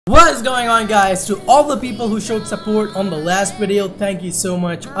What is going on, guys? To all the people who showed support on the last video, thank you so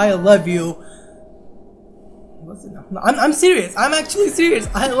much. I love you. What's it now? I'm serious. I'm actually serious.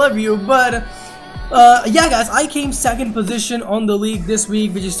 I love you. But yeah, guys, I came second position on the league this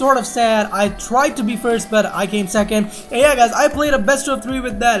week, which is sort of sad. I tried to be first, but I came second. And yeah, guys, I played a best of 3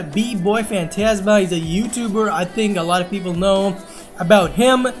 with that B-Boy Phantasma. He's a YouTuber. I think a lot of people know about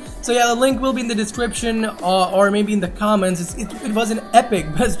him. So yeah, the link will be in the description or maybe in the comments. It was an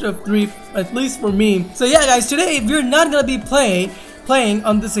epic best of 3, at least for me. So yeah, guys, today we're not gonna be playing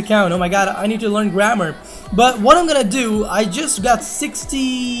on this account. Oh my god, I need to learn grammar. But what I'm gonna do, I just got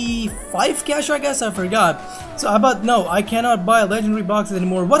 65 cash, I guess, I forgot. So no, I cannot buy legendary boxes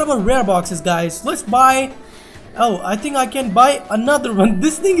anymore. What about rare boxes, guys? Let's buy. Oh, I think I can buy another one.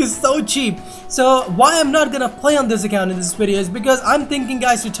 This thing is so cheap. So why I'm not gonna play on this account in this video is because I'm thinking,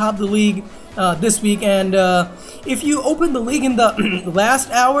 guys, to top the league this week. And if you open the league in the last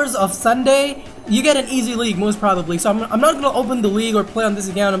hours of Sunday, you get an easy league most probably. So I'm not gonna open the league or play on this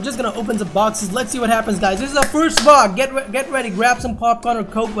account. I'm just gonna open some boxes. Let's see what happens, guys. This is our first box. Get ready, grab some popcorn or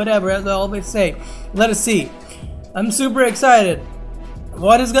Coke, whatever, as I always say. Let us see. I'm super excited.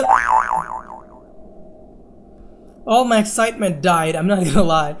 What is gonna... All my excitement died, I'm not gonna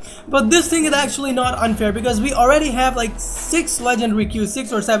lie. But this thing is actually not unfair because we already have like 6 legendary queues,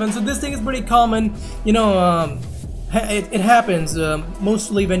 6 or 7. So this thing is pretty common, you know. It happens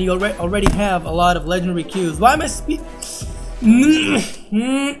mostly when you already have a lot of legendary queues. Why am I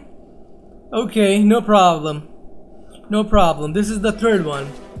Okay, no problem. No problem. This is the third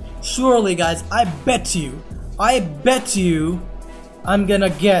one. Surely, guys, I bet you I'm gonna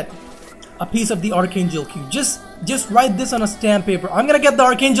get a piece of the Archangel Q. Just write this on a stamp paper. I'm gonna get the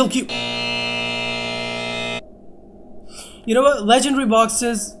Archangel Q. You know what? Legendary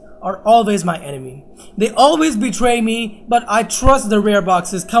boxes are always my enemy. They always betray me, but I trust the rare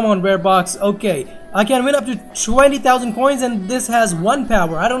boxes. Come on, rare box. Okay, I can win up to 20,000 coins, and this has 1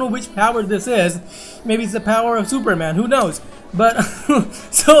 power. I don't know which power this is. Maybe it's the power of Superman. Who knows? But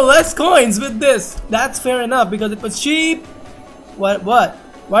so less coins with this. That's fair enough because it was cheap. What? Why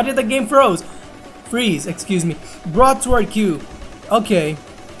did the game freeze, excuse me. Broadsword Q. Okay,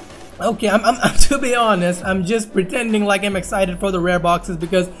 I'm to be honest, I'm just pretending like I'm excited for the rare boxes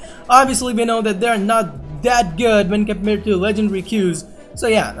because obviously we know that they're not that good when compared to legendary Qs. So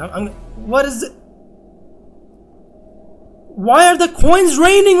yeah, what is it? Why are the coins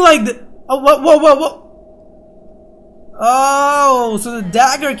raining like that? Oh, what? Oh, so the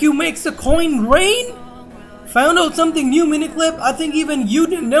dagger Q makes the coin rain? Found out something new, Miniclip. I think even you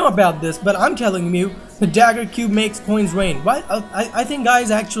didn't know about this, but I'm telling you, the dagger cube makes coins rain. What? I think, guys,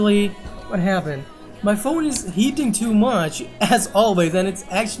 actually, what happened? My phone is heating too much, as always, and it's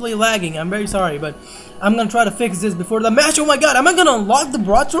actually lagging. I'm very sorry, but I'm gonna try to fix this before the match. Oh my god, am I gonna unlock the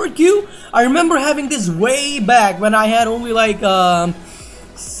broadsword Q? I remember having this way back when I had only like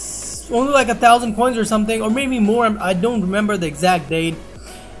 1,000 coins or something, or maybe more. I don't remember the exact date.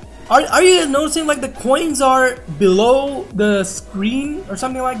 Are you guys noticing like the coins are below the screen or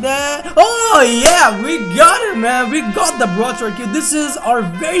something like that? Oh yeah, we got it, man. We got the broadsword Q. This is our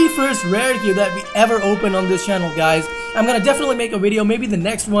very first rare Q that we ever opened on this channel, guys. I'm gonna definitely make a video, maybe the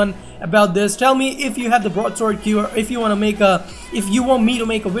next one, about this. Tell me if you have the broadsword Q or if you want me to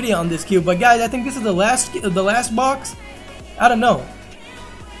make a video on this Q. But guys, I think this is the last box. I don't know.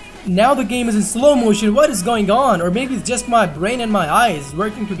 Now the game is in slow motion. What is going on? Or maybe it's just my brain and my eyes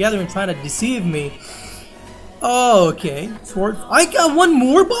working together and trying to deceive me. Oh, okay. Sword. I got 1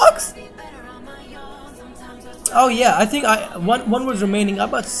 more box? Oh yeah, I think one was remaining. I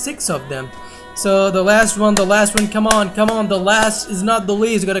bought 6 of them. So the last one, come on, the last is not the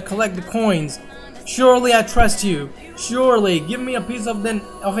least. You gotta collect the coins. Surely I trust you. Surely, give me a piece of an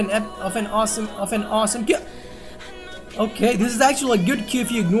awesome gift. Okay, this is actually a good Q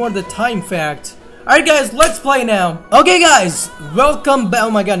if you ignore the time fact. Alright guys, let's play now. Okay guys, welcome back. Oh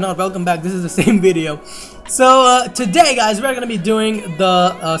my god, not welcome back, this is the same video. So today guys, we're gonna be doing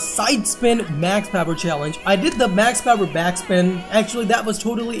the side spin max power challenge. I did the max power backspin. Actually, that was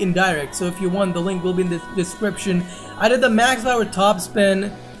totally indirect, so if you want, the link will be in the description. I did the max power top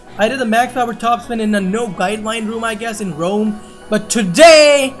spin. I did the max power top spin in a no guideline room, I guess, in Rome. But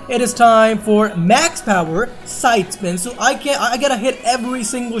today it is time for max power side spin. So I gotta hit every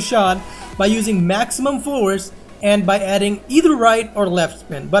single shot by using maximum force and by adding either right or left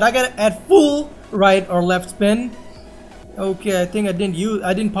spin. But I gotta add full right or left spin. Okay, I think I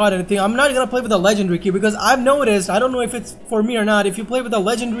didn't pot anything. I'm not gonna play with a legendary Q because I've noticed, I don't know if it's for me or not, if you play with a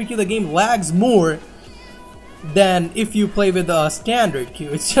legendary Q, the game lags more than if you play with a standard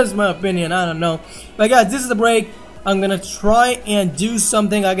Q. It's just my opinion, I don't know. But guys, this is the break. I'm gonna try and do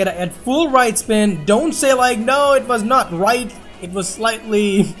something. I gotta add full right spin. Don't say like, no, it was not right. It was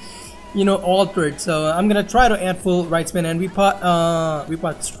slightly, you know, altered. So I'm gonna try to add full right spin, and we put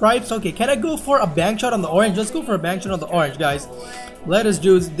stripes. Okay, can I go for a bank shot on the orange? Let's go for a bank shot on the orange, guys. Let us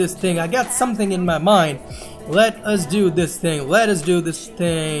do this thing. I got something in my mind. Let us do this thing. Let us do this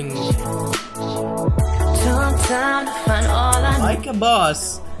thing. Like a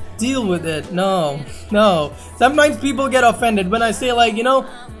boss. Deal with it. No. Sometimes people get offended when I say, like, you know,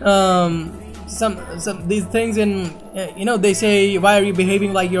 some these things, and you know, they say, why are you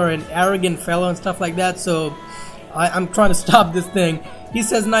behaving like you're an arrogant fellow and stuff like that. So I'm trying to stop this thing. He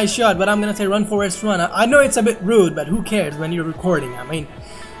says nice shot, but I'm gonna say run Forrest run. I know it's a bit rude, but who cares when you're recording? I mean,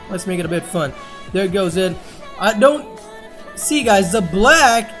 let's make it a bit fun. There goes it. I don't see, guys, the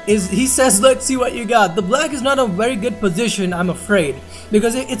black is, he says, let's see what you got. The black is not a very good position, I'm afraid,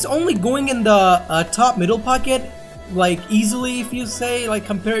 because it's only going in the top middle pocket, like easily, if you say, like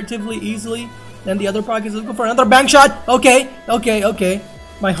comparatively easily. Then the other pockets. Let's go for another bank shot. Okay.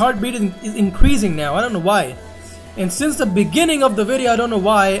 My heartbeat is increasing now. I don't know why. And since the beginning of the video, I don't know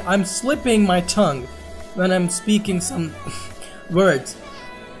why I'm slipping my tongue when I'm speaking some words.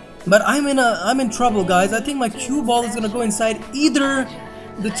 But I'm in trouble, guys. I think my cue ball is gonna go inside either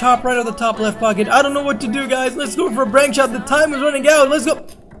the top right or the top left pocket. I don't know what to do, guys. Let's go for a bank shot. The time is running out. Let's go.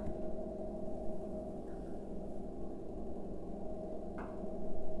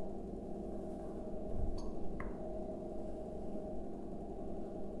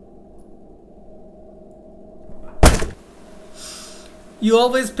 You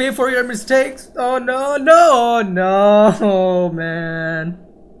always pay for your mistakes. Oh no, man.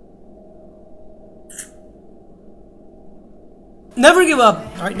 Never give up.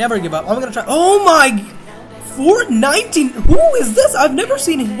 Alright, never give up. I'm gonna try. Oh my, 419. Who is this? I've never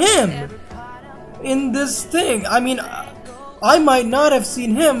seen him in this thing. I mean, I might not have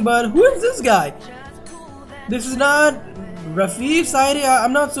seen him, but who is this guy? This is not Rafif Saidi.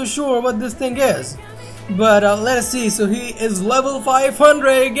 I'm not so sure what this thing is. But let us see. So he is level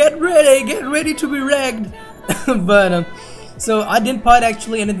 500. Get ready to be ragged. But so I didn't put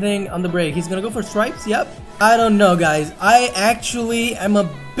actually anything on the break. He's gonna go for stripes. Yep. I don't know, guys. I actually am a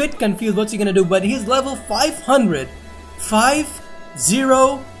bit confused what's he gonna do. But he's level 500.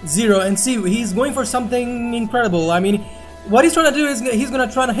 500, and see, he's going for something incredible. I mean, what he's trying to do is he's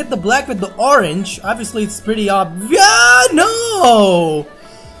gonna try to hit the black with the orange. Obviously, it's pretty obvious. No.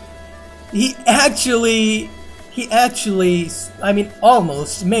 He actually, I mean,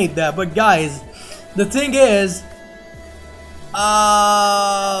 almost made that. But guys, the thing is,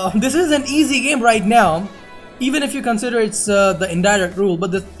 this is an easy game right now, even if you consider it's the indirect rule.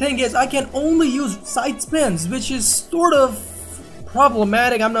 But the thing is, I can only use side spins, which is sort of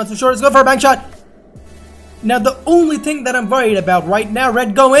problematic. I'm not so sure. Let's go for a bank shot. Now, the only thing that I'm worried about right now,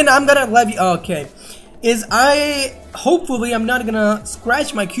 red go in, I'm gonna levy. Okay. Is hopefully I'm not gonna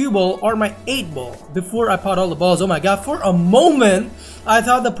scratch my cue ball or my 8 ball before I pot all the balls. Oh my god, for a moment I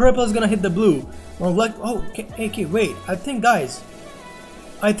thought the purple is gonna hit the blue. Well, like, oh, okay, wait, I think, guys,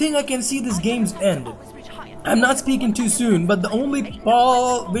 I think I can see this game's end. I'm not speaking too soon, but the only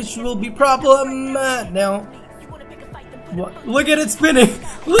ball which will be problem now. What? Look at it spinning.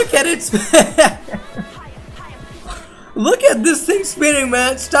 Look at it spinning. Look at this thing spinning,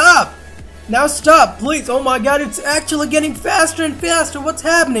 man. Stop. Now stop, please. Oh my god, it's actually getting faster and faster. What's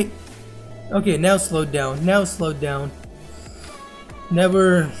happening? Okay, now slow down. Now slow down.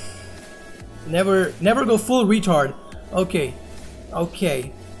 Never go full retard. Okay.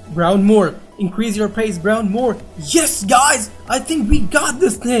 Brown more. Increase your pace, Brown more. Yes, guys! I think we got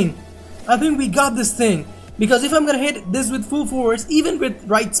this thing. Because if I'm gonna hit this with full force, even with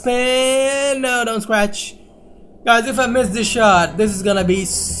right spin... No, don't scratch. Guys, if I miss this shot, this is gonna be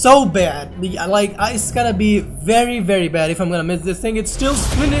so bad. Like, it's gonna be very, very bad if I'm gonna miss this thing. It's still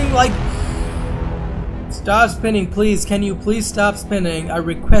spinning, like... Stop spinning, please. Can you please stop spinning? I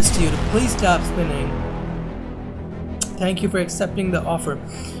request you to please stop spinning. Thank you for accepting the offer.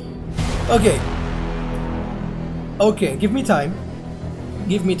 Okay. Okay, give me time.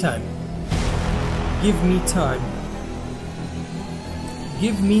 Give me time. Give me time.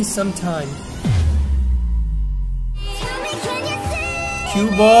 Give me some time. Cue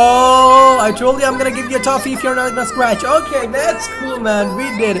ball! I told you I'm gonna give you a toffee if you're not gonna scratch. Okay, that's cool, man. We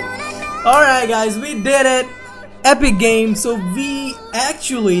did it. Alright, guys, we did it. Epic game. So we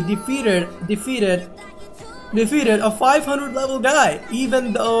actually defeated a 500 level guy.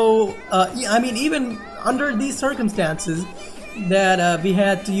 Even though, I mean, even under these circumstances that we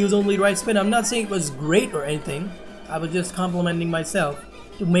had to use only right spin. I'm not saying it was great or anything. I was just complimenting myself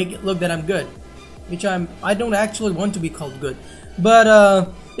to make it look that I'm good. which I don't actually want to be called good.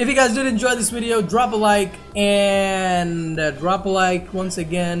 But if you guys did enjoy this video, drop a like, and drop a like once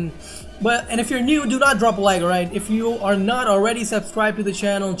again. And if you're new, do not drop a like, alright? If you are not already subscribed to the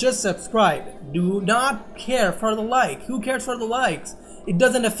channel, just subscribe. Do not care for the like. Who cares for the likes? It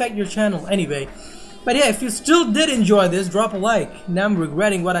doesn't affect your channel anyway. But yeah, if you still did enjoy this, drop a like. Now I'm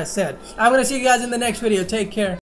regretting what I said. I'm gonna see you guys in the next video. Take care.